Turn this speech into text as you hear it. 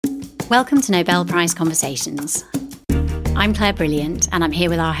Welcome to Nobel Prize Conversations. I'm Claire Brilliant, and I'm here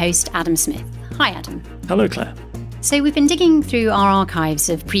with our host, Adam Smith. Hi, Adam. Hello, Claire. So we've been digging through our archives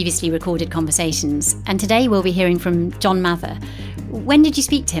of previously recorded conversations, and today we'll be hearing from John Mather. When did you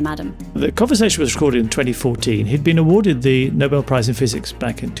speak to him, Adam? The conversation was recorded in 2014. He'd been awarded the Nobel Prize in Physics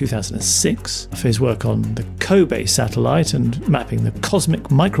back in 2006 for his work on the Kobe satellite and mapping the cosmic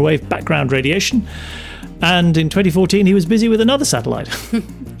microwave background radiation. And in 2014, he was busy with another satellite.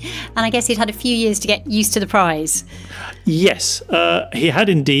 And I guess he'd had a few years to get used to the prize. Yes, he had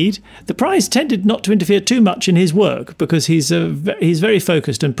indeed. The prize tended not to interfere too much in his work because he's very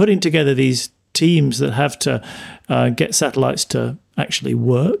focused and putting together these teams that have to get satellites to actually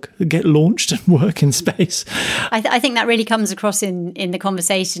work, get launched and work in space. I think that really comes across in the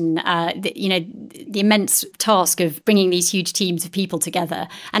conversation, the immense task of bringing these huge teams of people together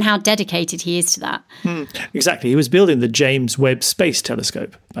and how dedicated he is to that. Exactly. He was building the James Webb Space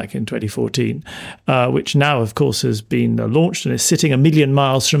Telescope back in 2014, which now, of course, has been launched and is sitting 1 million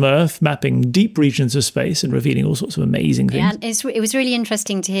miles from Earth, mapping deep regions of space and revealing all sorts of amazing things. Yeah, it was really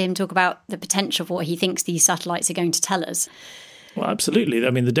interesting to hear him talk about the potential for what he thinks these satellites are going to tell us. Well, absolutely. I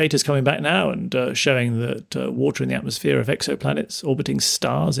mean, the data's coming back now and showing that water in the atmosphere of exoplanets orbiting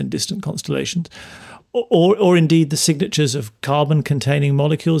stars in distant constellations, or indeed the signatures of carbon-containing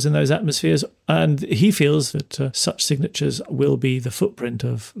molecules in those atmospheres. And he feels that such signatures will be the footprint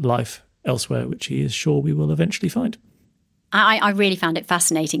of life elsewhere, which he is sure we will eventually find. I really found it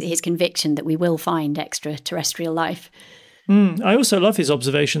fascinating, his conviction that we will find extraterrestrial life. I also love his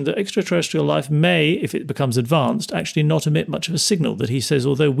observation that extraterrestrial life may, if it becomes advanced, actually not emit much of a signal. That he says,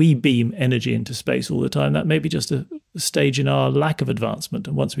 although we beam energy into space all the time, that may be just a stage in our lack of advancement.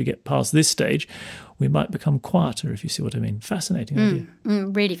 And once we get past this stage, we might become quieter, if you see what I mean. Fascinating idea.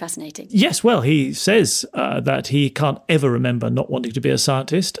 Really fascinating. Yes, well, he says that he can't ever remember not wanting to be a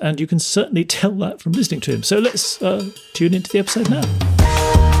scientist, and you can certainly tell that from listening to him. So let's tune into the episode now.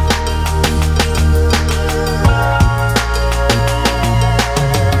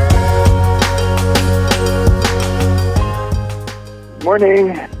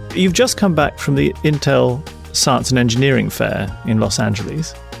 Morning. You've just come back from the Intel Science and Engineering Fair in Los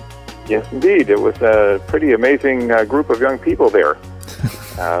Angeles. Yes, indeed. It was a pretty amazing group of young people there.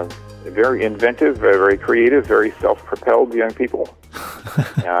 Very inventive, very creative, very self-propelled young people.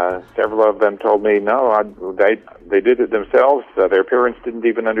 Several of them told me, they did it themselves. Their parents didn't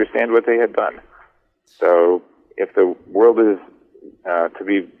even understand what they had done. So if the world is to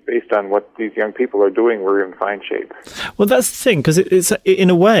be based on what these young people are doing, we're in fine shape. Well, that's the thing, because it's in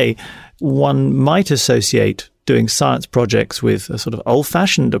a way, one might associate doing science projects with a sort of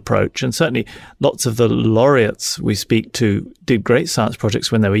old-fashioned approach, and certainly lots of the laureates we speak to did great science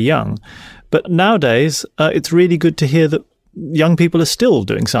projects when they were young. But nowadays, it's really good to hear that young people are still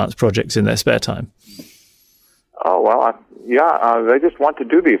doing science projects in their spare time. Oh, well, they just want to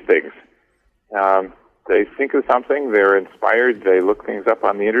do these things. They think of something, they're inspired, they look things up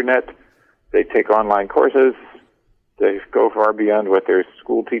on the internet, they take online courses, they go far beyond what their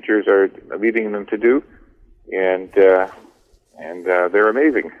school teachers are leading them to do, and they're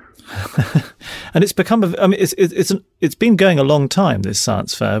amazing. And it's become, it's been going a long time, this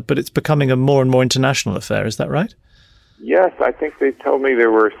science fair, but it's becoming a more and more international affair, is that right? Yes, I think they told me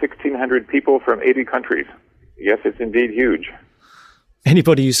there were 1,600 people from 80 countries. Yes, it's indeed huge.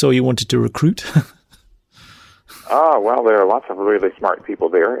 Anybody you saw you wanted to recruit? Well, there are lots of really smart people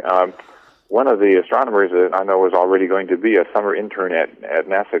there. One of the astronomers that I know is already going to be a summer intern at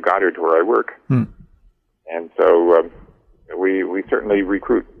NASA Goddard, where I work. And so we certainly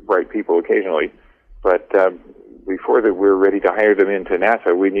recruit bright people occasionally. But before that we're ready to hire them into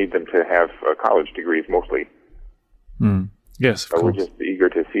NASA, we need them to have college degrees mostly. Yes, of so course. We're just eager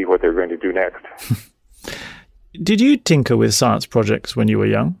to see what they're going to do next. Did you tinker with science projects when you were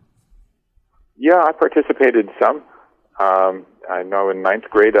young? Yeah, I participated some. I know in 9th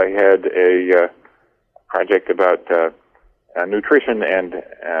grade I had a project about nutrition and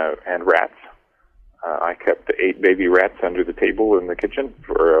rats. I kept 8 baby rats under the table in the kitchen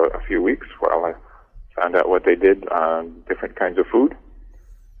for a few weeks while I found out what they did on different kinds of food.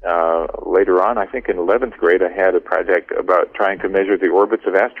 Later on, I think in 11th grade, I had a project about trying to measure the orbits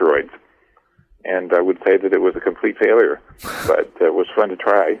of asteroids. And I would say that it was a complete failure, but it was fun to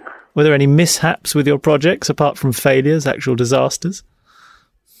try. Were there any mishaps with your projects apart from failures, actual disasters?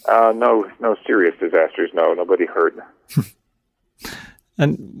 No serious disasters. No, nobody hurt.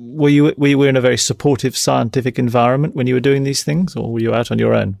 And were you in a very supportive scientific environment when you were doing these things, or were you out on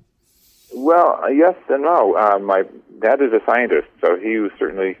your own? Well, yes and no. My dad is a scientist, so he was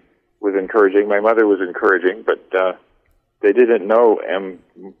certainly encouraging. My mother was encouraging, but they didn't know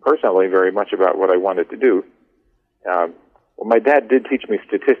personally very much about what I wanted to do. Well, my dad did teach me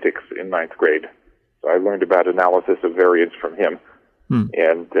statistics in ninth grade, so I learned about analysis of variance from him,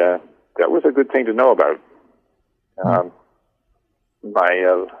 and that was a good thing to know about.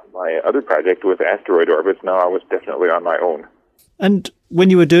 My other project with asteroid orbits, now I was definitely on my own. And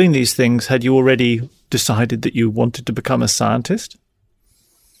when you were doing these things, had you already decided that you wanted to become a scientist?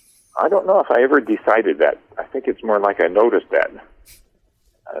 I don't know if I ever decided that. I think it's more like I noticed that.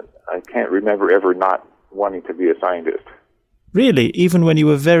 I can't remember ever not wanting to be a scientist. Really? Even when you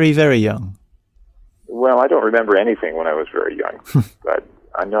were very, very young? Well, I don't remember anything when I was very young. But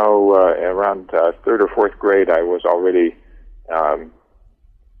I know around third or fourth grade, I was already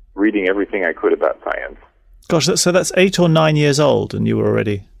reading everything I could about science. Gosh, so that's 8 or 9 years old, and you were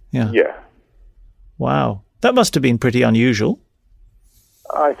already... Yeah. Wow. That must have been pretty unusual.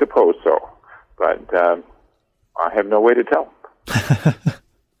 I suppose so. But I have no way to tell.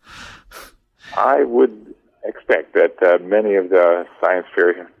 I would expect that many of the science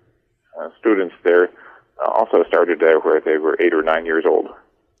fair students there also started where they were 8 or 9 years old.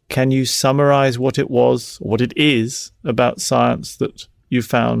 Can you summarize what it was, what it is about science that you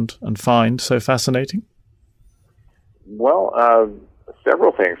found and find so fascinating? Well,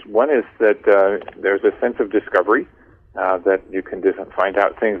 several things. One is that there's a sense of discovery, that you can find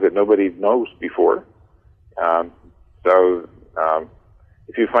out things that nobody knows before. So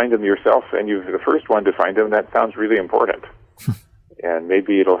if you find them yourself and you're the first one to find them, that sounds really important. And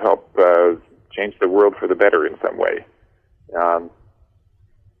maybe it'll help change the world for the better in some way.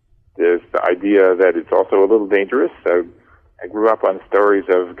 There's the idea that it's also a little dangerous. I grew up on stories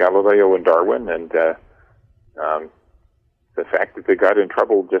of Galileo and Darwin, and the fact that they got in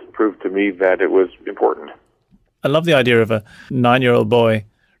trouble just proved to me that it was important. I love the idea of a 9-year-old boy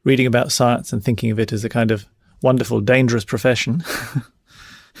reading about science and thinking of it as a kind of wonderful, dangerous profession.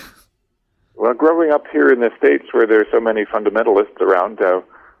 Well, growing up here in the States where there's so many fundamentalists around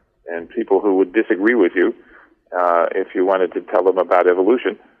and people who would disagree with you if you wanted to tell them about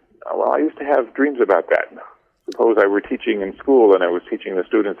evolution, well, I used to have dreams about that. Suppose I were teaching in school and I was teaching the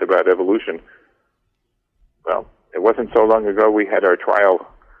students about evolution. Well, it wasn't so long ago we had our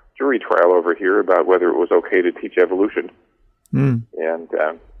jury trial over here about whether it was okay to teach evolution. And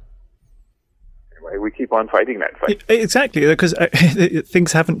anyway, we keep on fighting that fight. Exactly, because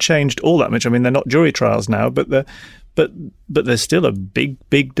things haven't changed all that much. I mean, they're not jury trials now, but there's still a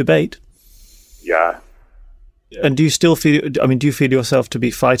big debate. Yeah. And do you still feel? I mean, do you feel yourself to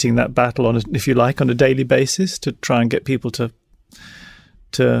be fighting that battle on, if you like, on a daily basis to try and get people to?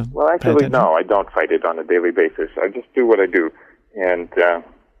 Well, actually, no, I don't fight it on a daily basis. I just do what I do, and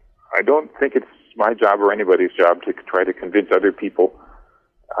I don't think it's my job or anybody's job to try to convince other people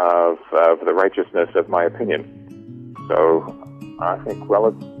of the righteousness of my opinion. So I think, well,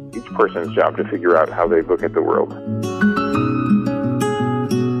 it's each person's job to figure out how they look at the world.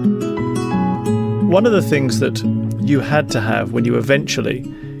 One of the things that you had to have when you eventually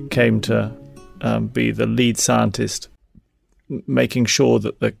came to be the lead scientist, making sure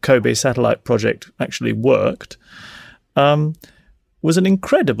that the Kobe satellite project actually worked, was an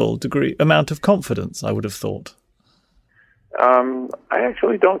incredible amount of confidence, I would have thought. I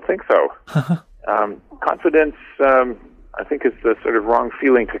actually don't think so. Confidence, I think, is the sort of wrong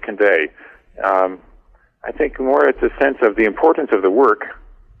feeling to convey. I think more it's a sense of the importance of the work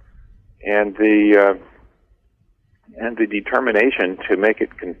and the determination to make it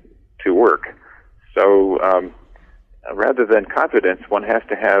to work. So rather than confidence, one has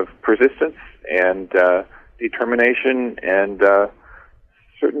to have persistence and determination and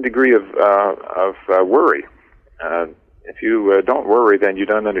certain degree of worry. If you don't worry, then you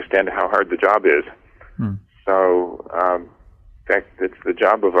don't understand how hard the job is. So, in fact, it's the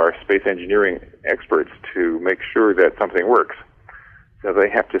job of our space engineering experts to make sure that something works. So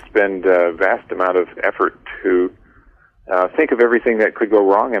they have to spend a vast amount of effort to think of everything that could go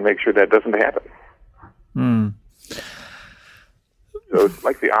wrong and make sure that doesn't happen. So it's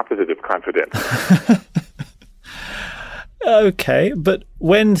like the opposite of confidence. Okay, but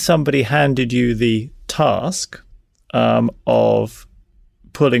when somebody handed you the task of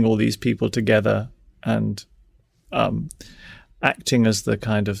pulling all these people together and acting as the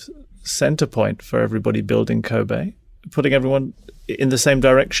kind of center point for everybody building Kobe, putting everyone in the same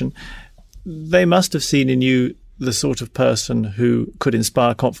direction, they must have seen in you the sort of person who could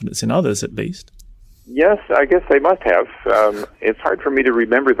inspire confidence in others, at least. Yes, I guess they must have. It's hard for me to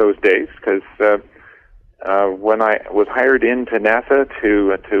remember those days because when I was hired into NASA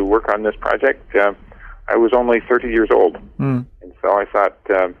to work on this project, I was only 30 years old. And so I thought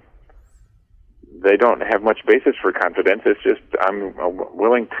they don't have much basis for confidence. It's just I'm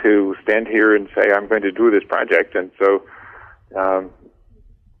willing to stand here and say I'm going to do this project, and so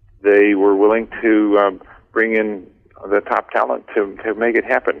they were willing to bring in the top talent to make it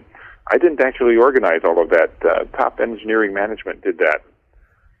happen. I didn't actually organize all of that. Top engineering management did that.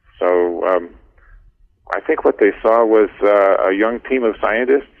 So I think what they saw was a young team of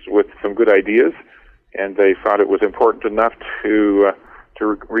scientists with some good ideas, and they thought it was important enough to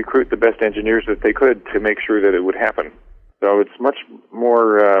recruit the best engineers that they could to make sure that it would happen. So it's much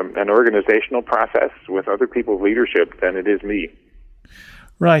more an organizational process with other people's leadership than it is me.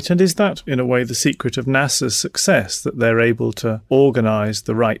 Right, and is that, in a way, the secret of NASA's success, that they're able to organize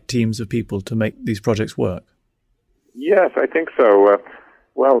the right teams of people to make these projects work? Yes, I think so.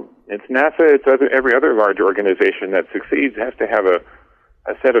 Well, it's NASA, it's every other large organization that succeeds has to have a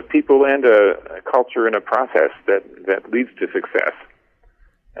set of people and a culture and a process that leads to success.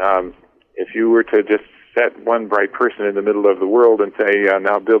 If you were to just set one bright person in the middle of the world and say,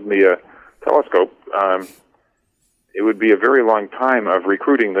 now build me a telescope, it would be a very long time of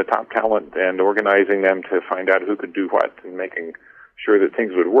recruiting the top talent and organizing them to find out who could do what and making sure that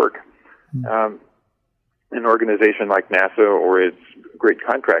things would work. An organization like NASA or its great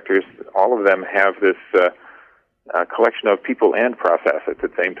contractors, all of them have this collection of people and process at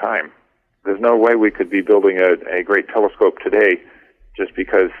the same time. There's no way we could be building a great telescope today just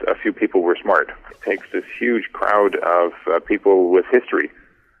because a few people were smart. It takes this huge crowd of people with history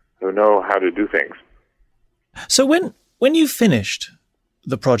who know how to do things. So when you finished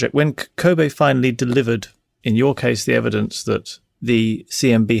the project, when Kobe finally delivered, in your case, the evidence that the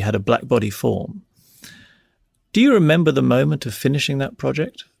CMB had a black body form, do you remember the moment of finishing that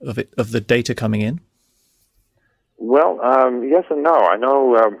project, of the data coming in? Well, yes and no. I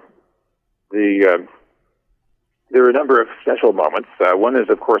know there are a number of special moments. One is,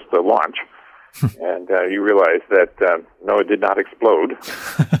 of course, the launch. And you realize that, no, it did not explode.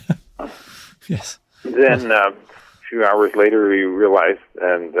 Yes. Then a few hours later, you realize,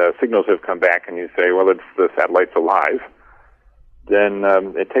 and signals have come back, and you say, well, the satellite's alive. Then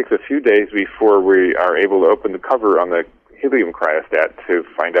it takes a few days before we are able to open the cover on the helium cryostat to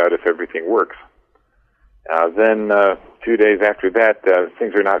find out if everything works. Then 2 days after that,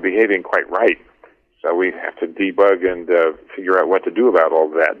 things are not behaving quite right. So we have to debug and figure out what to do about all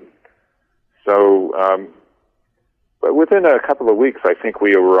of that. So, but within a couple of weeks, I think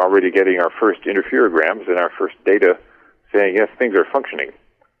we were already getting our first interferograms and our first data saying, yes, things are functioning.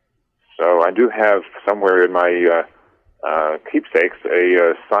 So I do have somewhere in my keepsakes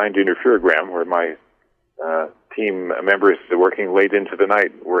a signed interferogram where my team members working late into the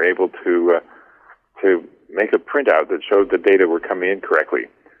night were able to make a printout that showed the data were coming in correctly.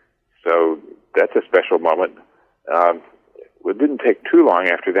 So that's a special moment. It didn't take too long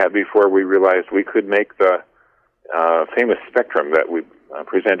after that before we realized we could make the famous spectrum that we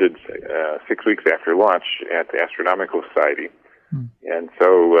presented 6 weeks after launch at the Astronomical Society. And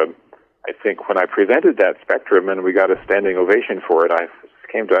so I think when I presented that spectrum and we got a standing ovation for it, I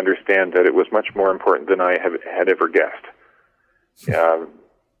came to understand that it was much more important than I had ever guessed.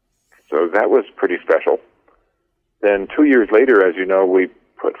 So that was pretty special. Then 2 years later, as you know, we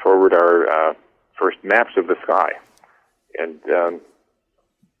put forward our first maps of the sky. And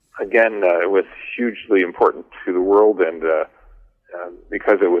again, it was hugely important to the world, and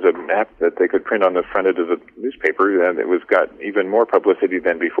because it was a map that they could print on the front of the newspaper, and it was got even more publicity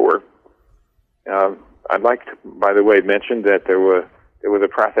than before. I'd like to, by the way, mention that there was a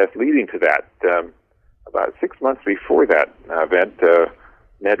process leading to that. About 6 months before that event,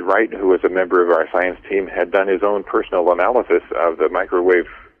 Ned Wright, who was a member of our science team, had done his own personal analysis of the microwave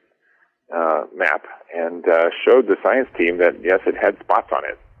map and showed the science team that, yes, it had spots on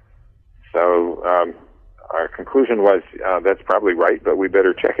it. So our conclusion was, that's probably right, but we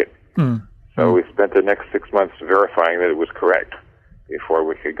better check it. So we spent the next 6 months verifying that it was correct before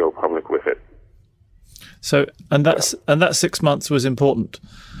we could go public with it. So, and that 6 months was important.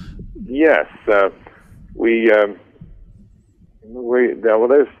 Yes, well,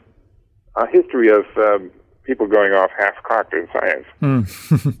 there's a history of people going off half-cocked in science.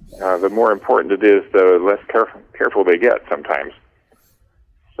 The more important it is, the less careful they get sometimes.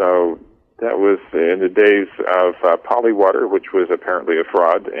 So that was in the days of polywater, which was apparently a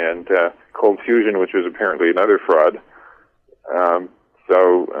fraud, and cold fusion, which was apparently another fraud.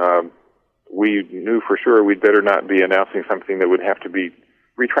 So we knew for sure we'd better not be announcing something that would have to be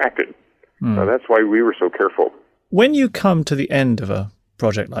retracted. So that's why we were so careful. When you come to the end of a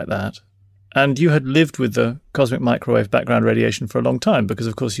project like that, and you had lived with the cosmic microwave background radiation for a long time, because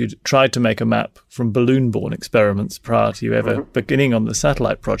of course you'd tried to make a map from balloon-borne experiments prior to you ever beginning on the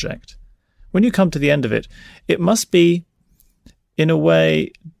satellite project. when you come to the end of it, it must be, in a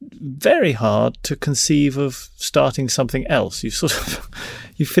way, very hard to conceive of starting something else.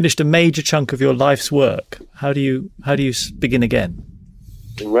 You've finished a major chunk of your life's work. How do you begin again?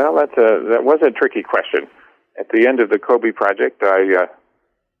 Well, that was a tricky question. At the end of the COBE project, I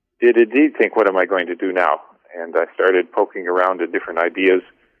did indeed think, what am I going to do now? And I started poking around at different ideas.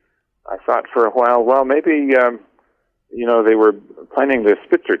 I thought for a while, well, maybe, they were planning the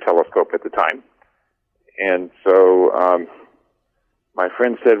Spitzer telescope at the time. And so my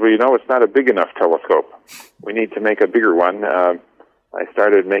friend said, well, it's not a big enough telescope. We need to make a bigger one. I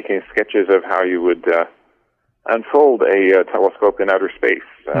started making sketches of how you would unfold a telescope in outer space.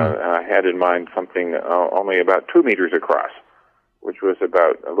 I had in mind something only about 2 meters across, which was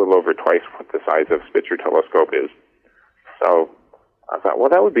about a little over twice what the size of Spitzer telescope is. So I thought, well,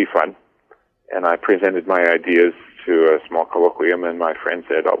 that would be fun. And I presented my ideas to a small colloquium, and my friend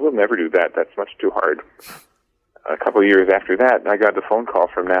said, oh, we'll never do that. That's much too hard. A couple of years after that, I got a phone call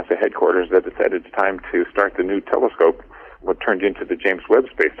from NASA headquarters that decided it's time to start the new telescope, what turned into the James Webb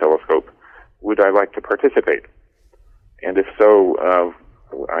Space Telescope. Would I like to participate? And if so,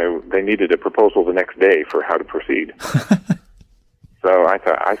 they needed a proposal the next day for how to proceed. So I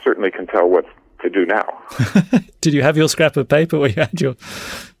thought, I certainly can tell what to do now. Did you have your scrap of paper where you had your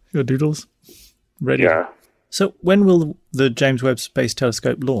doodles ready? Yeah. So when will the James Webb Space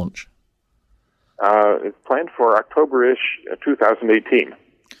Telescope launch? It's planned for October-ish 2018.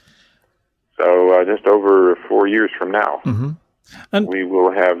 So just over 4 years from now, and we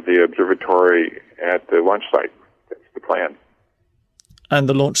will have the observatory at the launch site. That's the plan. And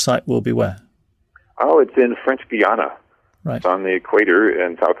the launch site will be where? Oh, it's in French Guiana. Right. It's on the equator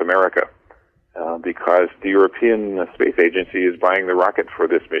in South America, because the European Space Agency is buying the rocket for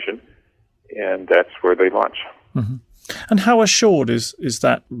this mission, and that's where they launch. Mm-hmm. And how assured is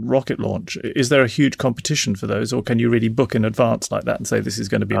that rocket launch? Is there a huge competition for those, or can you really book in advance like that and say this is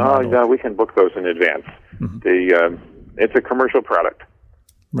going to be my launch? Yeah, we can book those in advance. It's a commercial product.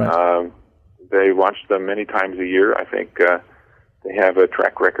 Right. They launch them many times a year. I think they have a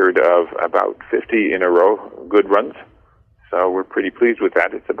track record of about 50 in a row, good runs. So we're pretty pleased with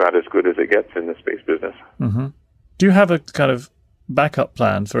that. It's about as good as it gets in the space business. Mm-hmm. Do you have a kind of backup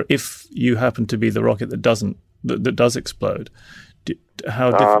plan for if you happen to be the rocket that does explode?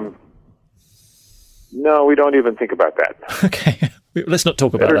 No, we don't even think about that. Okay, let's not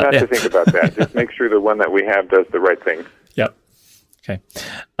talk about Better that. Better not to think about that. Just make sure the one that we have does the right thing. Yep. Okay.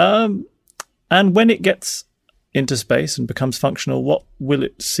 And when it gets into space and becomes functional, what will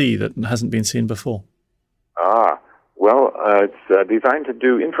it see that hasn't been seen before? It's designed to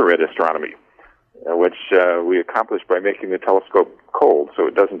do infrared astronomy, which we accomplished by making the telescope cold, so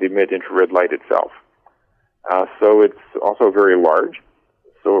it doesn't emit infrared light itself. So it's also very large,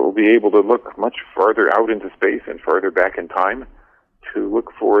 so it will be able to look much farther out into space and farther back in time to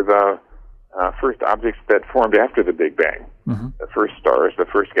look for the first objects that formed after the Big Bang. Mm-hmm. The first stars, the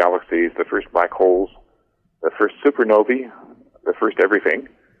first galaxies, the first black holes, the first supernovae, the first everything,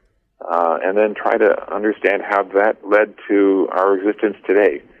 and then try to understand how that led to our existence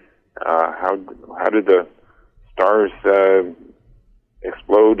today. How did the stars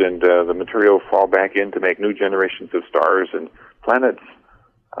explode and the material fall back in to make new generations of stars and planets?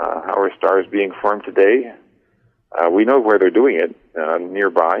 How are stars being formed today? We know where they're doing it,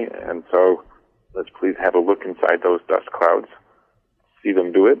 nearby, and so let's please have a look inside those dust clouds, see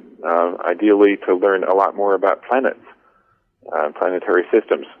them do it, ideally to learn a lot more about planets, planetary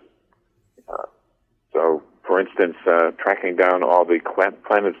systems. So, for instance, tracking down all the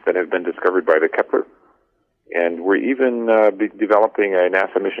planets that have been discovered by the Kepler. And we're even developing a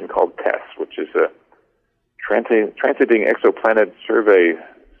NASA mission called TESS, which is a transiting exoplanet survey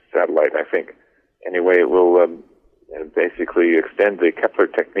satellite, I think. Anyway, it will basically extend the Kepler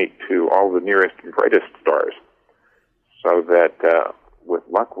technique to all the nearest and brightest stars, so that with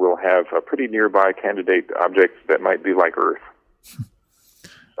luck we'll have a pretty nearby candidate objects that might be like Earth.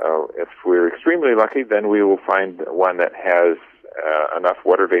 So if we're extremely lucky, then we will find one that has enough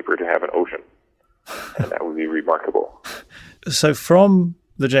water vapor to have an ocean. And that would be remarkable. So from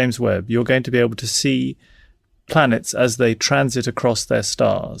the James Webb, you're going to be able to see planets as they transit across their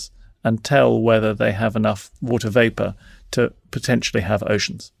stars and tell whether they have enough water vapor to potentially have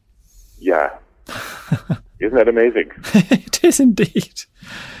oceans. Yeah. Isn't that amazing? It is indeed.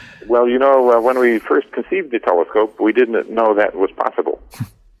 Well, when we first conceived the telescope, we didn't know that was possible.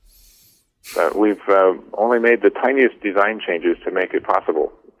 We've only made the tiniest design changes to make it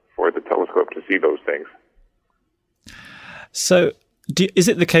possible for the telescope to see those things. So is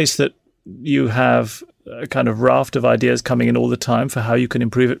it the case that you have a kind of raft of ideas coming in all the time for how you can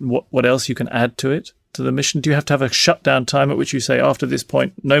improve it and what else you can add to it, to the mission? Do you have to have a shutdown time at which you say, after this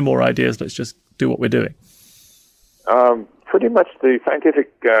point, no more ideas, let's just do what we're doing? Pretty much the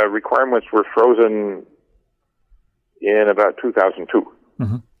scientific requirements were frozen in about 2002.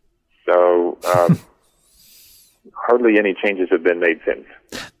 Mm-hmm. So hardly any changes have been made since.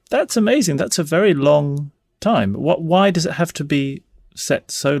 That's amazing. That's a very long time. Why does it have to be set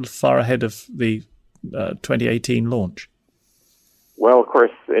so far ahead of the 2018 launch? Well, of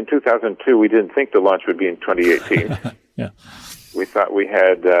course, in 2002, we didn't think the launch would be in 2018. Yeah. We thought we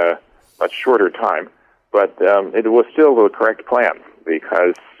had much shorter time, but it was still the correct plan,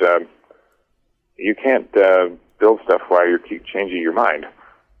 because you can't build stuff while you keep changing your mind.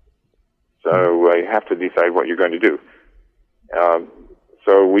 So you have to decide what you're going to do.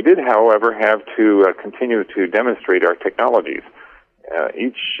 So we did, however, have to continue to demonstrate our technologies.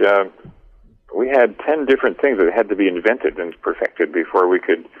 We had 10 different things that had to be invented and perfected before we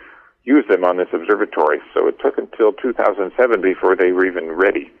could use them on this observatory. So it took until 2007 before they were even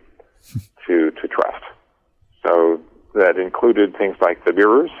ready to trust. So that included things like the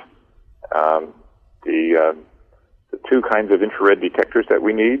mirrors, the two kinds of infrared detectors that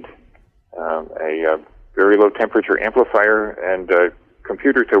we need, a very low temperature amplifier, and a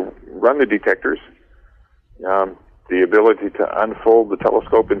computer to run the detectors, the ability to unfold the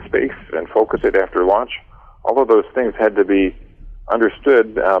telescope in space and focus it after launch. All of those things had to be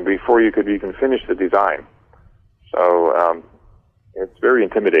understood before you could even finish the design. So it's very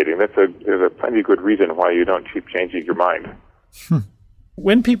intimidating. There's a plenty good reason why you don't keep changing your mind.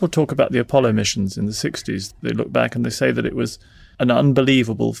 When people talk about the Apollo missions in the 60s, they look back and they say that it was an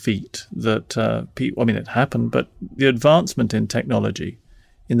unbelievable feat, that it happened, but the advancement in technology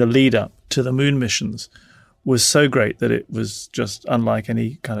in the lead up to the moon missions was so great that it was just unlike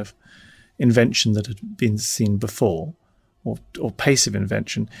any kind of invention that had been seen before, or pace of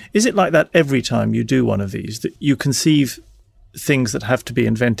invention. Is it like that every time you do one of these, that you conceive things that have to be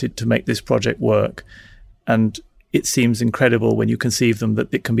invented to make this project work, and it seems incredible when you conceive them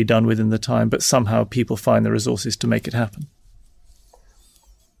that it can be done within the time, but somehow people find the resources to make it happen?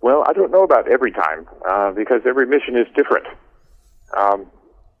 Well, I don't know about every time, because every mission is different.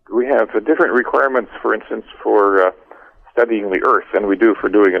 We have different requirements, for instance, for studying the Earth than we do for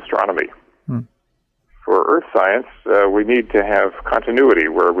doing astronomy. For Earth science, we need to have continuity,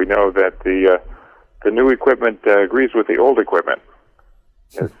 where we know that the new equipment agrees with the old equipment.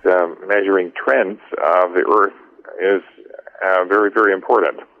 It's, measuring trends of the Earth is very, very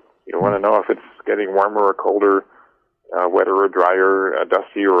important. You want to know if it's getting warmer or colder, wetter or drier,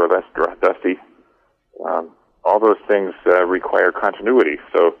 dusty or less dusty. All those things require continuity.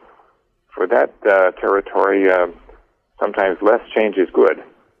 So for that territory, sometimes less change is good,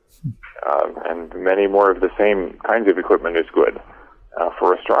 and many more of the same kinds of equipment is good.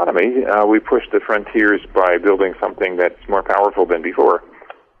 For astronomy, we push the frontiers by building something that's more powerful than before,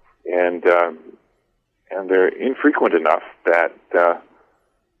 and they're infrequent enough that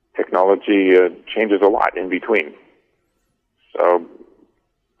technology changes a lot in between. So,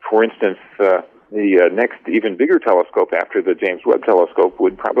 for instance, the next even bigger telescope after the James Webb Telescope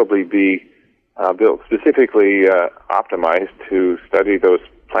would probably be built specifically optimized to study those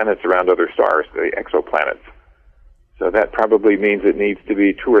planets around other stars, the exoplanets. So that probably means it needs to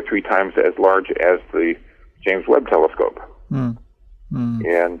be 2 or 3 times as large as the James Webb Telescope. And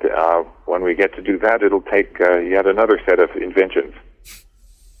when we get to do that, it'll take yet another set of inventions.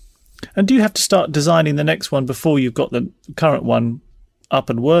 And do you have to start designing the next one before you've got the current one up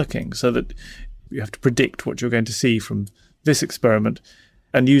and working, so that you have to predict what you're going to see from this experiment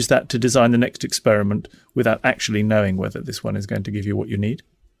and use that to design the next experiment without actually knowing whether this one is going to give you what you need?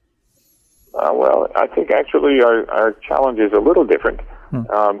 Well, I think actually our challenge is a little different.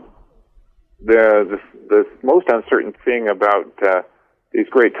 The most uncertain thing about these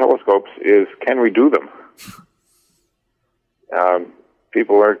great telescopes is, can we do them?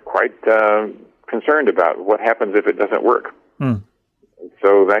 People are quite concerned about what happens if it doesn't work.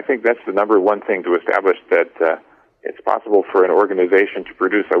 So I think that's the number one thing to establish, that it's possible for an organization to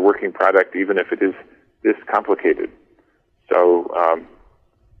produce a working product even if it is this complicated. So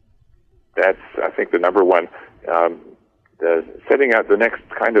that's, I think, the number one. Setting out the next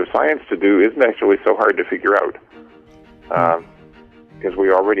kind of science to do isn't actually so hard to figure out, because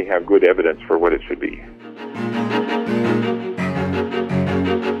we already have good evidence for what it should be.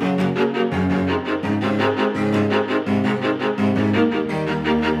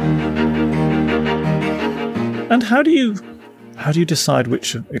 And how do you decide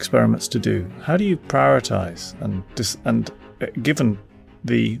which experiments to do? How do you prioritize? And given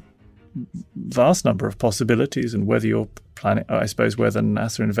the vast number of possibilities, and whether you're planning, I suppose, whether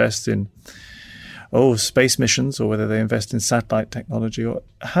NASA invests in space missions or whether they invest in satellite technology, or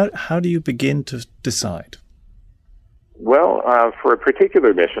how do you begin to decide? Well, for a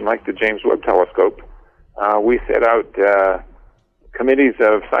particular mission like the James Webb Telescope, we set out committees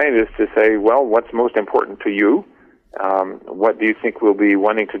of scientists to say, well, what's most important to you? What do you think we'll be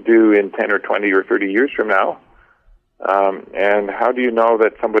wanting to do in 10 or 20 or 30 years from now? And how do you know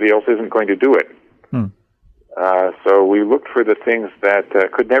that somebody else isn't going to do it? So we looked for the things that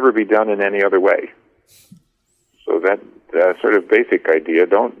could never be done in any other way. So that sort of basic idea,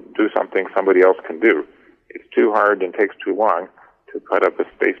 don't do something somebody else can do. It's too hard and takes too long to put up a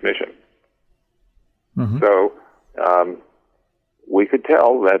space mission. So we could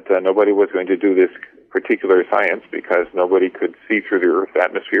tell that nobody was going to do this particular science because nobody could see through the Earth's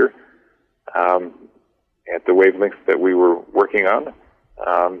atmosphere at the wavelengths that we were working on.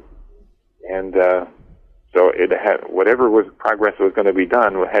 So it had, whatever progress was going to be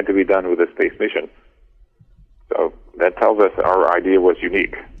done had to be done with a space mission. So that tells us our idea was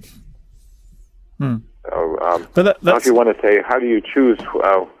unique. So now if you want to say, how do you choose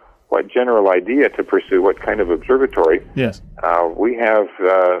what general idea to pursue, what kind of observatory? Yes. We have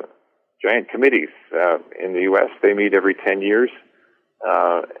giant committees in the U.S. They meet every 10 years,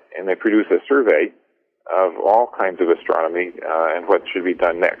 and they produce a survey of all kinds of astronomy and what should be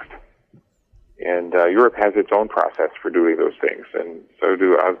done next. And Europe has its own process for doing those things, and so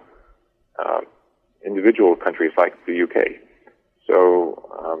do individual countries like the UK.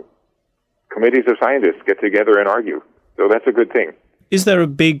 So committees of scientists get together and argue. So that's a good thing. Is there a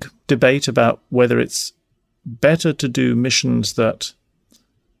big debate about whether it's better to do missions that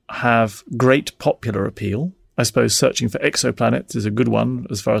have great popular appeal? I suppose searching for exoplanets is a good one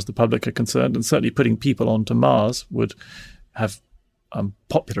as far as the public are concerned, and certainly putting people onto Mars would have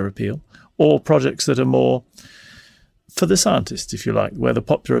popular appeal, or projects that are more for the scientists, if you like, where the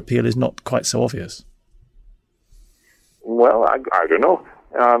popular appeal is not quite so obvious. Well, I don't know.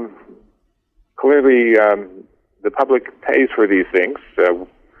 Clearly, the public pays for these things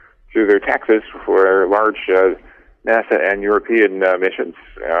through their taxes for large NASA and European missions.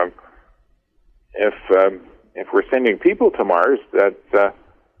 If we're sending people to Mars, that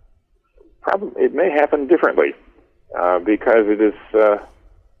it may happen differently because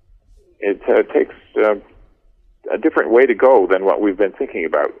it takes a different way to go than what we've been thinking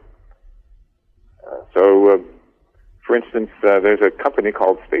about. For instance, there's a company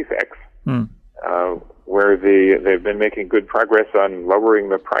called SpaceX where they've been making good progress on lowering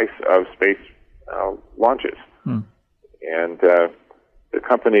the price of space launches. And the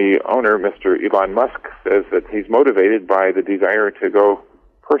company owner, Mr. Elon Musk, says that he's motivated by the desire to go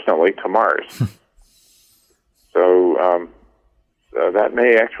personally to Mars. So that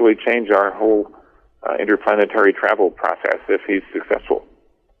may actually change our whole interplanetary travel process if he's successful.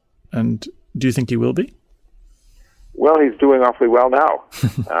 And do you think he will be? Well, he's doing awfully well now.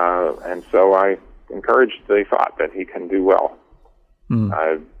 And so I encourage the thought that he can do well.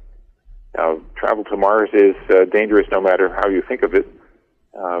 Now, travel to Mars is dangerous no matter how you think of it,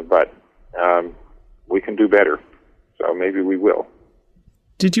 but we can do better. So maybe we will.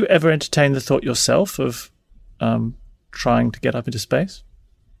 Did you ever entertain the thought yourself of trying to get up into space?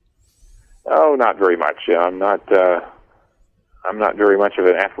 Oh, not very much. I'm not very much of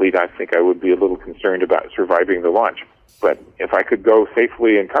an athlete. I think I would be a little concerned about surviving the launch. But if I could go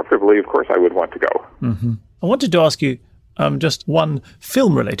safely and comfortably, of course I would want to go. I wanted to ask you just one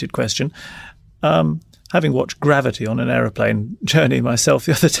film-related question. Having watched Gravity on an aeroplane journey myself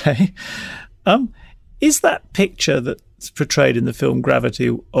the other day, is that picture that's portrayed in the film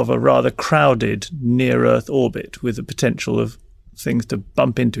Gravity of a rather crowded near-Earth orbit with the potential of things to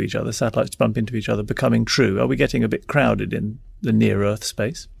bump into each other, satellites to bump into each other, becoming true? Are we getting a bit crowded in the near-Earth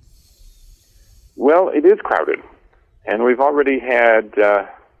space? Well, it is crowded. And we've already had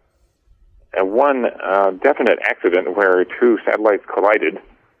one definite accident where two satellites collided,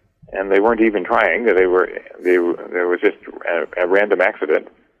 and they weren't even trying. There was just a random accident.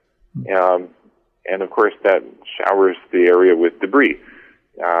 And, of course, that showers the area with debris.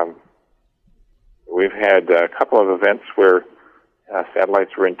 We've had a couple of events where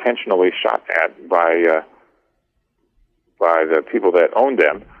satellites were intentionally shot at by the people that owned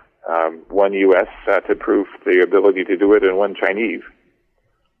them, one U.S. To prove the ability to do it, and one Chinese.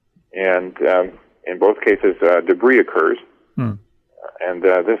 And in both cases, debris occurs, and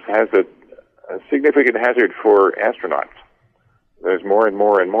this has a significant hazard for astronauts. There's more and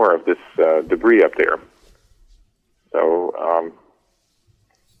more and more of this debris up there. So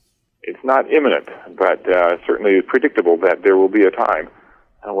it's not imminent, but certainly predictable that there will be a time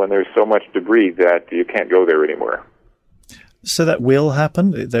when there's so much debris that you can't go there anymore. So that will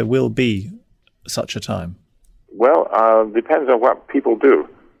happen? There will be such a time? Well, depends on what people do.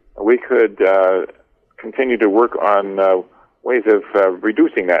 We could continue to work on ways of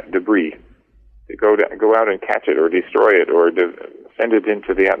reducing that debris, to go out and catch it or destroy it or send it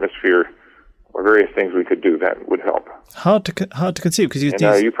into the atmosphere, or various things we could do that would help. Hard to conceive,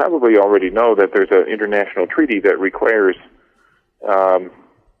 because you probably already know that there's an international treaty that requires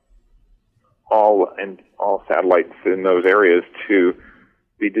all satellites in those areas to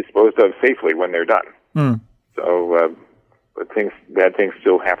be disposed of safely when they're done. Mm. So, but bad things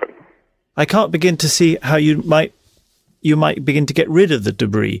still happen. I can't begin to see how you might begin to get rid of the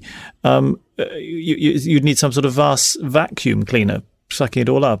debris. You'd need some sort of vast vacuum cleaner sucking it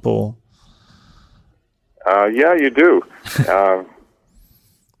all up, or? Yeah, you do.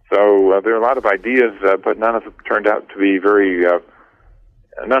 So there are a lot of ideas, but none of them turned out to be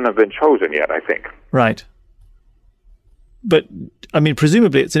none have been chosen yet, I think. Right. But, I mean,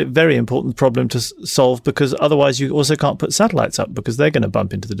 presumably it's a very important problem to solve, because otherwise you also can't put satellites up, because they're going to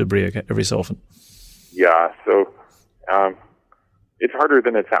bump into the debris every so often. Yeah, so it's harder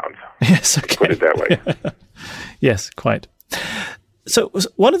than it sounds. Yes, okay. Put it that way. Yes, quite. So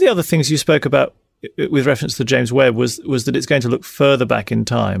one of the other things you spoke about with reference to James Webb was that it's going to look further back in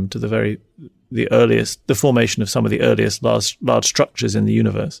time to the formation of some of the earliest large structures in the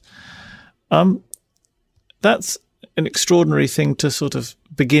universe. That's an extraordinary thing to sort of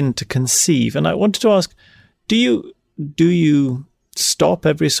begin to conceive. And I wanted to ask, do you stop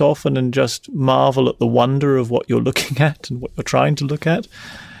every so often and just marvel at the wonder of what you're looking at and what you're trying to look at?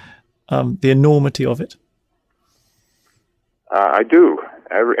 The enormity of it? I do.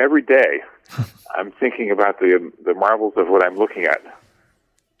 Every day I'm thinking about the marvels of what I'm looking at.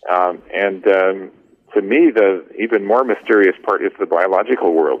 And to me, the even more mysterious part is the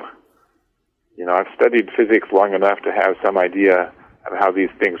biological world. You know, I've studied physics long enough to have some idea of how these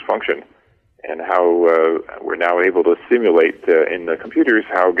things function, and how we're now able to simulate in the computers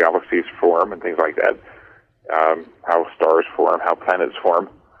how galaxies form and things like that, how stars form, how planets form.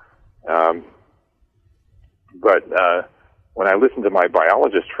 But when I listen to my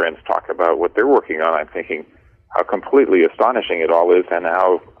biologist friends talk about what they're working on, I'm thinking how completely astonishing it all is, and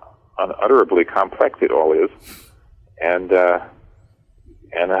how unutterably complex it all is, and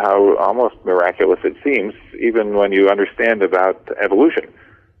how almost miraculous it seems, even when you understand about evolution.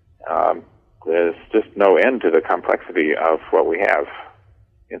 There's just no end to the complexity of what we have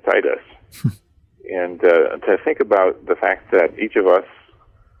inside us. And to think about the fact that each of us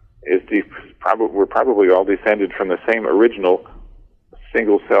we're probably all descended from the same original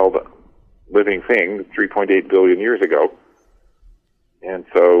single-celled living thing 3.8 billion years ago. And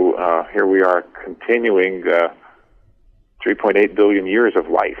so here we are continuing 3.8 billion years of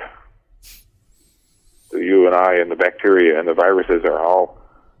life. So you and I and the bacteria and the viruses are all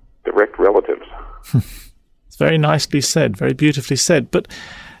direct relatives. It's very nicely said, very beautifully said. But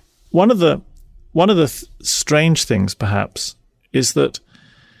one of the strange things, perhaps, is that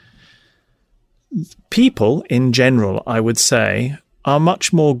people in general, I would say, are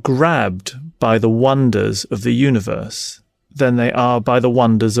much more grabbed by the wonders of the universe than they are by the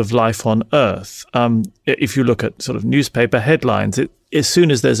wonders of life on Earth. If you look at sort of newspaper headlines, as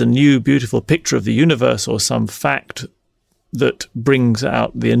soon as there's a new beautiful picture of the universe or some fact that brings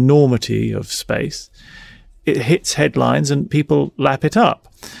out the enormity of space, it hits headlines and people lap it up.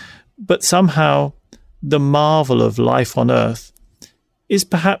 But somehow the marvel of life on Earth is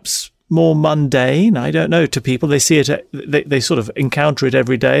perhaps more mundane, I don't know, to people. They see it, they sort of encounter it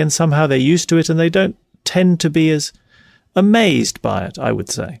every day, and somehow they're used to it, and they don't tend to be as amazed by it, I would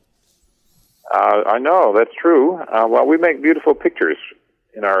say. I know, that's true. Well, we make beautiful pictures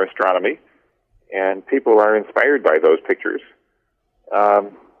in our astronomy, and people are inspired by those pictures.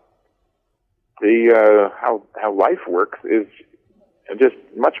 How life works is just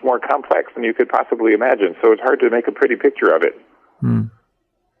much more complex than you could possibly imagine, so it's hard to make a pretty picture of it.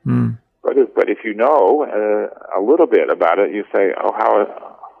 But if you know a little bit about it, you say, "Oh, how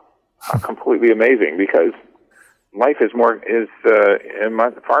completely amazing!" Because life is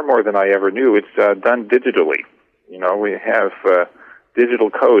far more than I ever knew. It's done digitally. You know, we have digital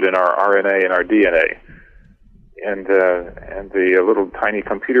code in our RNA and our DNA, and the little tiny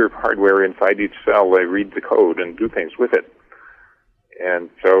computer hardware inside each cell. They read the code and do things with it, and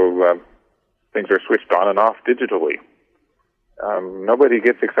so things are switched on and off digitally. Nobody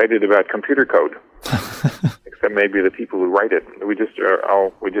gets excited about computer code, except maybe the people who write it. We just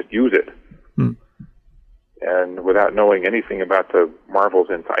use it, and without knowing anything about the marvels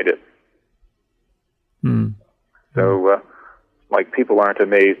inside it. So like people aren't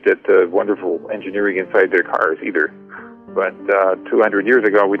amazed at the wonderful engineering inside their cars either. But 200 years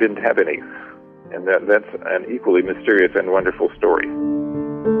ago, we didn't have any. And that's an equally mysterious and wonderful story.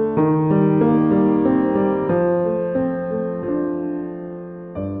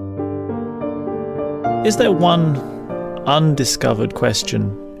 Is there one undiscovered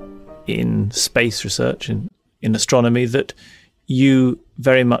question in space research, in astronomy, that you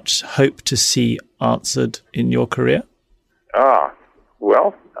very much hope to see answered in your career?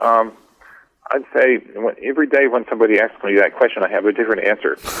 Well, I'd say every day when somebody asks me that question, I have a different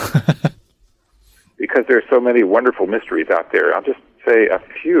answer. Because there are so many wonderful mysteries out there. I'll just say a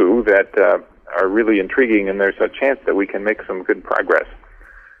few that are really intriguing, and there's a chance that we can make some good progress.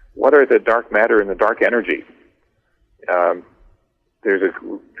 What are the dark matter and the dark energy? There's a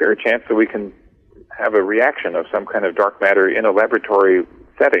fair chance that we can have a reaction of some kind of dark matter in a laboratory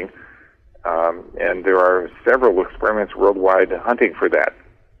setting, and there are several experiments worldwide hunting for that.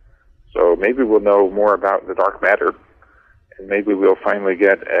 So maybe we'll know more about the dark matter, and maybe we'll finally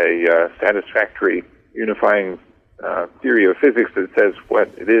get a satisfactory unifying theory of physics that says what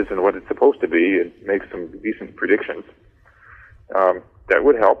it is and what it's supposed to be and make some decent predictions. That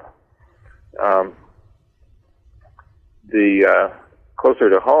would help. Closer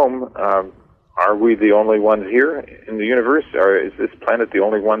to home, are we the only ones here in the universe? Or is this planet the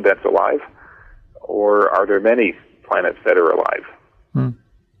only one that's alive? Or are there many planets that are alive?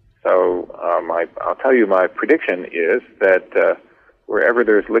 So I'll tell you my prediction is that wherever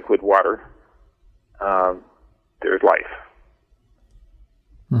there's liquid water, there's life.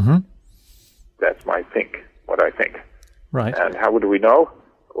 That's what I think. Right. And how would we know?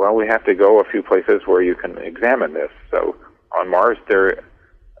 Well, we have to go a few places where you can examine this. So on Mars, there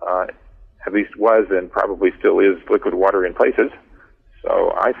at least was and probably still is liquid water in places.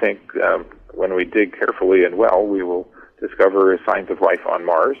 So I think when we dig carefully and well, we will discover signs of life on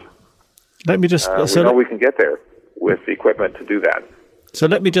Mars. Let me just... we know we can get there with equipment to do that. So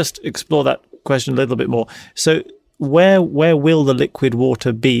let me just explore that question a little bit more. So where will the liquid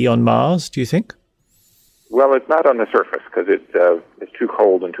water be on Mars, do you think? Well, it's not on the surface because it's too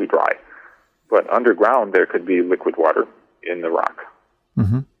cold and too dry. But underground, there could be liquid water in the rock.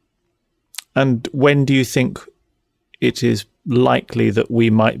 And when do you think it is likely that we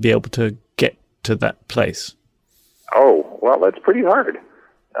might be able to get to that place? Oh, well, that's pretty hard.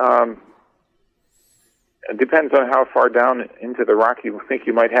 It depends on how far down into the rock you think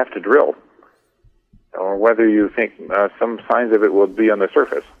you might have to drill, or whether you think some signs of it will be on the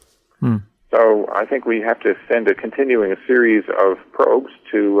surface. So I think we have to send a continuing series of probes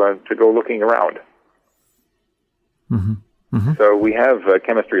to go looking around. So we have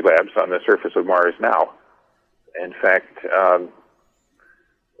chemistry labs on the surface of Mars now. In fact,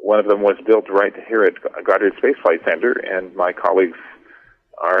 one of them was built right here at Goddard Space Flight Center, and my colleagues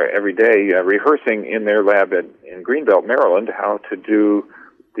are every day rehearsing in their lab in Greenbelt, Maryland, how to do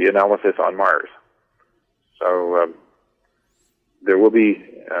the analysis on Mars. So there will be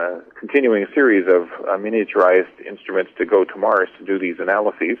continuing a series of miniaturized instruments to go to Mars to do these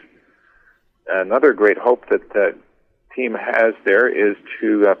analyses. Another great hope that the team has there is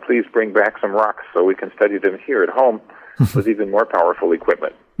to please bring back some rocks so we can study them here at home with even more powerful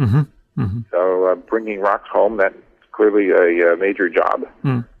equipment. So bringing rocks home, that's clearly a major job.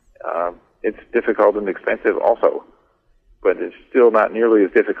 It's difficult and expensive also, but it's still not nearly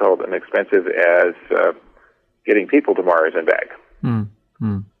as difficult and expensive as getting people to Mars and back.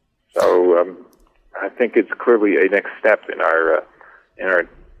 So I think it's clearly a next step in our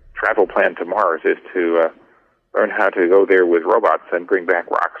travel plan to Mars is to learn how to go there with robots and bring back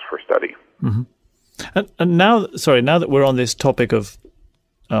rocks for study. And now that we're on this topic of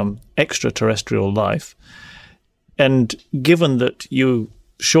extraterrestrial life, and given that you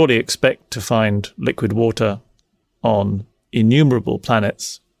surely expect to find liquid water on innumerable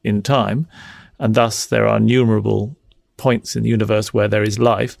planets in time, and thus there are innumerable points in the universe where there is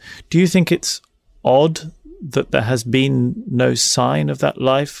life, do you think it's odd that there has been no sign of that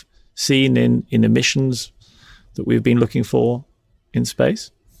life seen in emissions that we've been looking for in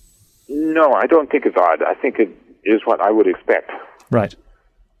space? No, I don't think it's odd. I think it is what I would expect. Right.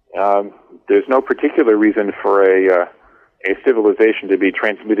 There's no particular reason for a civilization to be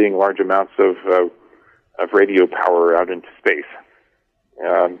transmitting large amounts of radio power out into space.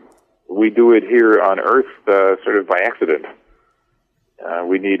 We do it here on Earth sort of by accident.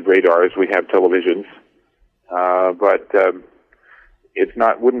 We need radars, we have televisions, but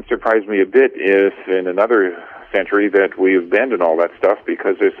wouldn't surprise me a bit if in another century that we abandon all that stuff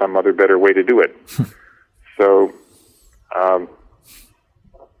because there's some other better way to do it. So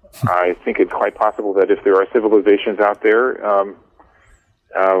I think it's quite possible that if there are civilizations out there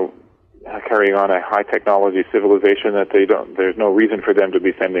carrying on a high technology civilization, that there's no reason for them to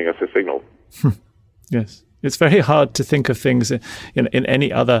be sending us a signal. Yes. It's very hard to think of things in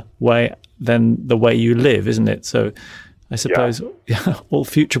any other way than the way you live, isn't it? So I suppose all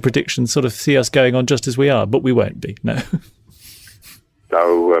future predictions sort of see us going on just as we are, but we won't be, no.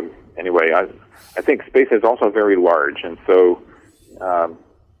 So anyway, I think space is also very large, and so I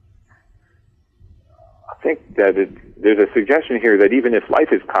think that there's a suggestion here that even if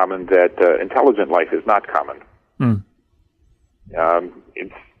life is common, that intelligent life is not common.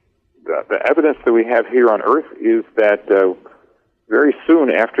 It's the evidence that we have here on Earth is that very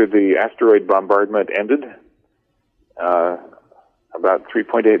soon after the asteroid bombardment ended, about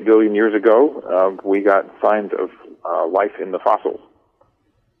 3.8 billion years ago, we got signs of life in the fossils.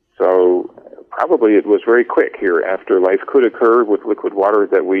 So probably it was very quick here after life could occur with liquid water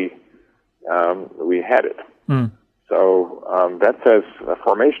that we had it. So that says the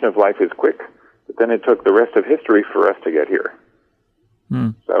formation of life is quick, but then it took the rest of history for us to get here.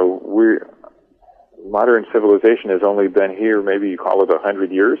 So modern civilization has only been here, maybe you call it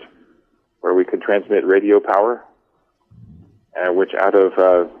 100 years, where we could transmit radio power, which out of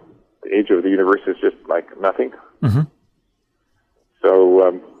the age of the universe is just like nothing.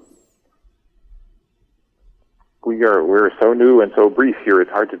 So we're so new and so brief here,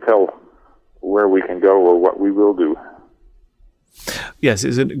 it's hard to tell where we can go or what we will do. Yes,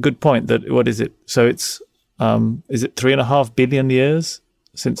 it's a good point. That what is it? So it's is it 3.5 billion years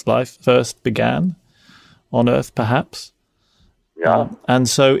since life first began on Earth, perhaps? Yeah. And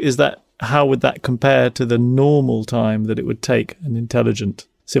so how would that compare to the normal time that it would take an intelligent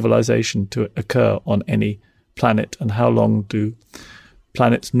civilization to occur on any planet? And how long do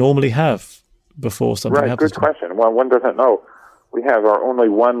planets normally have before something happens? Good question. Well, one doesn't know. We have our only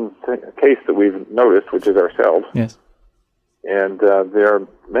one case that we've noticed, which is ourselves. Yes. And there are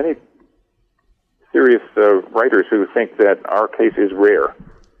many serious writers who think that our case is rare.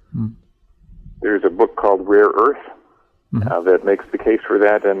 There's a book called Rare Earth that makes the case for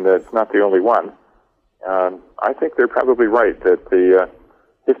that, and it's not the only one. I think they're probably right that the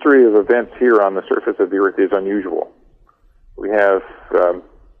history of events here on the surface of the Earth is unusual. We have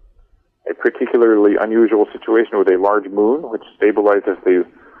a particularly unusual situation with a large moon, which stabilizes the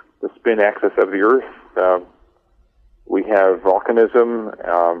spin axis of the Earth. We have volcanism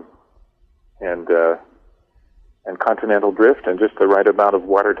and continental drift, and just the right amount of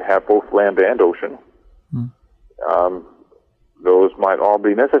water to have both land and ocean. Those might all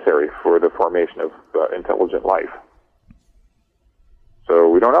be necessary for the formation of intelligent life. So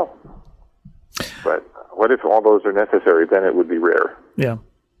we don't know. But what if all those are necessary? Then it would be rare. Yeah.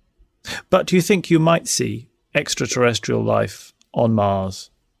 But do you think you might see extraterrestrial life on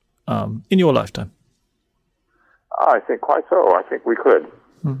Mars in your lifetime? I think quite so. I think we could.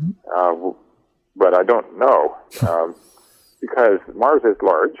 But I don't know, because Mars is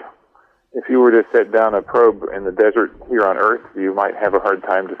large. If you were to set down a probe in the desert here on Earth, you might have a hard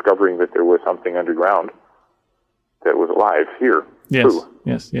time discovering that there was something underground that was alive here.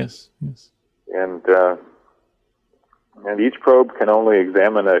 Yes. And each probe can only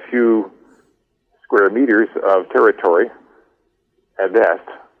examine a few square meters of territory at best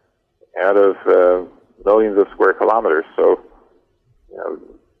out of millions of square kilometers. So,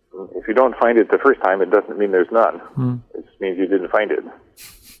 if you don't find it the first time, it doesn't mean there's none. It just means you didn't find it.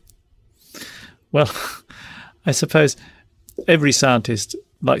 Well, I suppose every scientist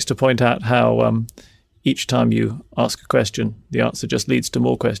likes to point out how each time you ask a question, the answer just leads to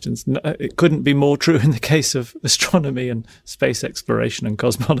more questions. It couldn't be more true in the case of astronomy and space exploration and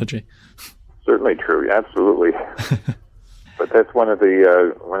cosmology. Certainly true, absolutely. But that's one of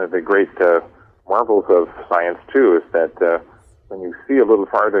the great marvels of science too, is that when you see a little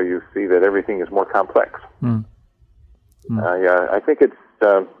farther, you see that everything is more complex. I think it's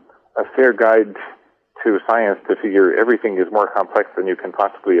a fair guide to science to figure everything is more complex than you can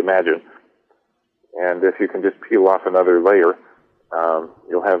possibly imagine. And if you can just peel off another layer,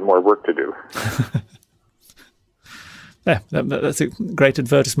 you'll have more work to do. Yeah, that's a great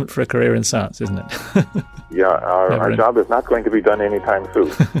advertisement for a career in science, isn't it? Yeah, our job is not going to be done anytime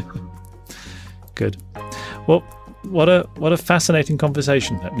soon. Good. Well, what a fascinating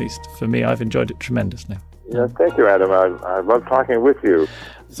conversation, at least for me. I've enjoyed it tremendously. Yes, thank you, Adam. I love talking with you.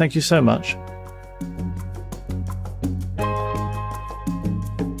 Thank you so much.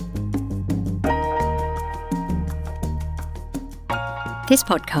 This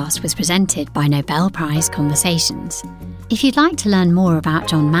podcast was presented by Nobel Prize Conversations. If you'd like to learn more about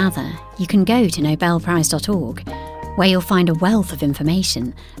John Mather, you can go to nobelprize.org, where you'll find a wealth of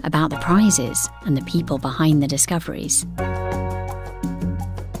information about the prizes and the people behind the discoveries.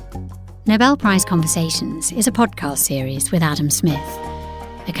 Nobel Prize Conversations is a podcast series with Adam Smith,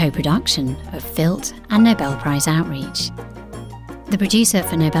 a co-production of FILT and Nobel Prize Outreach. The producer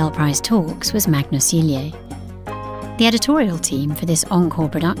for Nobel Prize Talks was Magnus Yilje. The editorial team for this Encore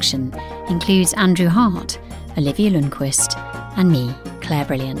production includes Andrew Hart, Olivia Lundquist, and me, Claire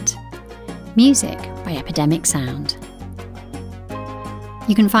Brilliant. Music by Epidemic Sound.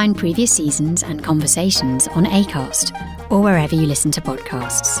 You can find previous seasons and conversations on Acast or wherever you listen to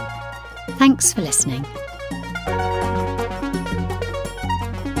podcasts. Thanks for listening.